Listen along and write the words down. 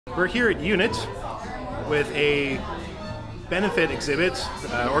We're here at Unit with a benefit exhibit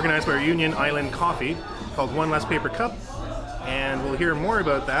organized by our Union Island Coffee called One Less Paper Cup, and we'll hear more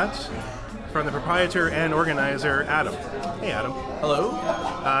about that from the proprietor and organizer, Adam. Hey, Adam. Hello.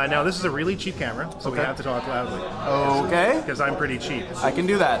 Now, this is a really cheap camera, so we have to talk loudly. Okay. Because I'm pretty cheap. I can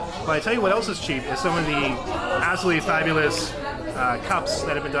do that. But I tell you what else is cheap is some of the absolutely fabulous cups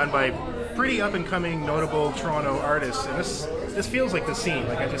that have been done by pretty up-and-coming, notable Toronto artists. And this feels like the scene.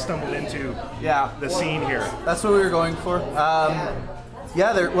 Like I just stumbled into the scene here. That's what we were going for.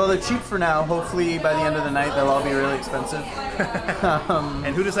 They're cheap for now. Hopefully by the end of the night they'll all be really expensive.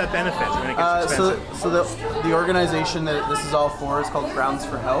 And who does that benefit when it gets expensive? So the organization that this is all for is called Grounds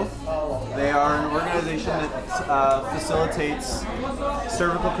for Health. They are an organization that facilitates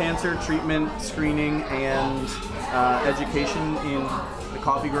cervical cancer treatment, screening, and education in the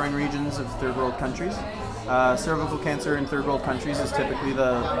coffee growing regions of third world countries. Cervical cancer in third world countries is typically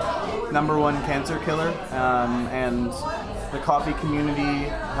the #1 cancer killer, and the coffee community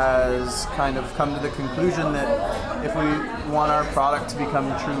has kind of come to the conclusion that if we want our product to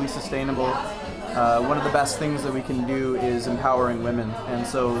become truly sustainable, one of the best things that we can do is empowering women. And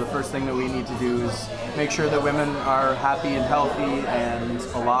so the first thing that we need to do is make sure that women are happy and healthy and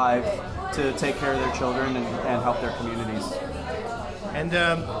alive to take care of their children and help their communities. And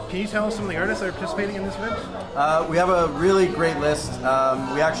can you tell us some of the artists that are participating in this event? We have a really great list.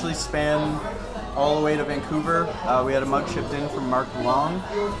 We actually span all the way to Vancouver. We had a mug shipped in from DeLong.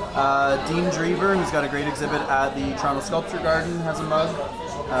 Dean Drever, who's got a great exhibit at the Toronto Sculpture Garden, has a mug.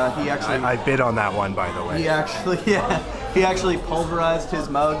 I bid on that one, by the way. He actually pulverized his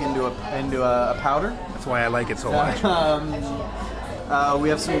mug into a powder. That's why I like it so much. We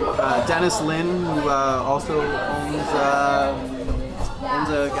have some Dennis Lynn, who also owns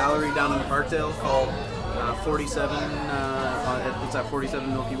a gallery down in Parkdale called 47. It's at 47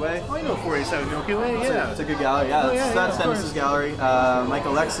 Milky Way. Oh, I know 47 Milky Way. Yeah, it's a good gallery. That's Dennis's gallery. Micah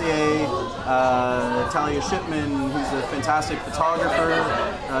Lexier, Talia Shipman, who's a fantastic photographer.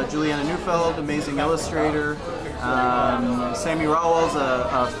 Juliana Neufeld, amazing illustrator. Sammy Rawal's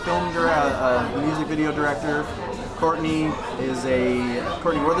a film director, a music video director. Courtney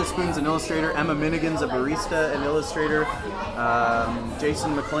Wotherspoon's an illustrator. Emma Minigan's a barista and illustrator.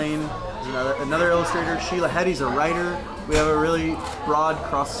 McLean is another illustrator. Sheila Heti's a writer. We have a really broad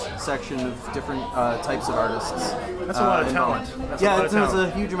cross-section of different types of artists. That's a lot of talent. It was a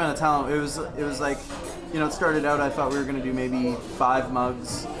huge amount of talent. It was like, it started out, I thought we were going to do maybe 5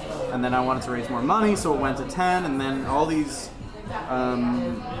 mugs, and then I wanted to raise more money, so it went to 10, and then all these, it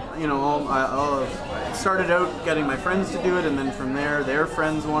started out getting my friends to do it, and then from there, their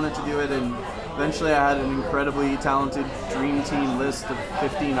friends wanted to do it, and eventually I had an incredibly talented dream team list of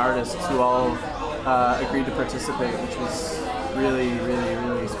 15 artists who all agreed to participate, which was really, really,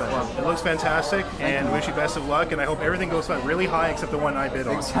 really special. Well, it looks fantastic, and wish you best of luck, and I hope everything goes really high except the one I bid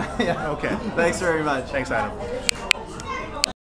on. Yeah. Okay. Thanks very much. Thanks, Adam.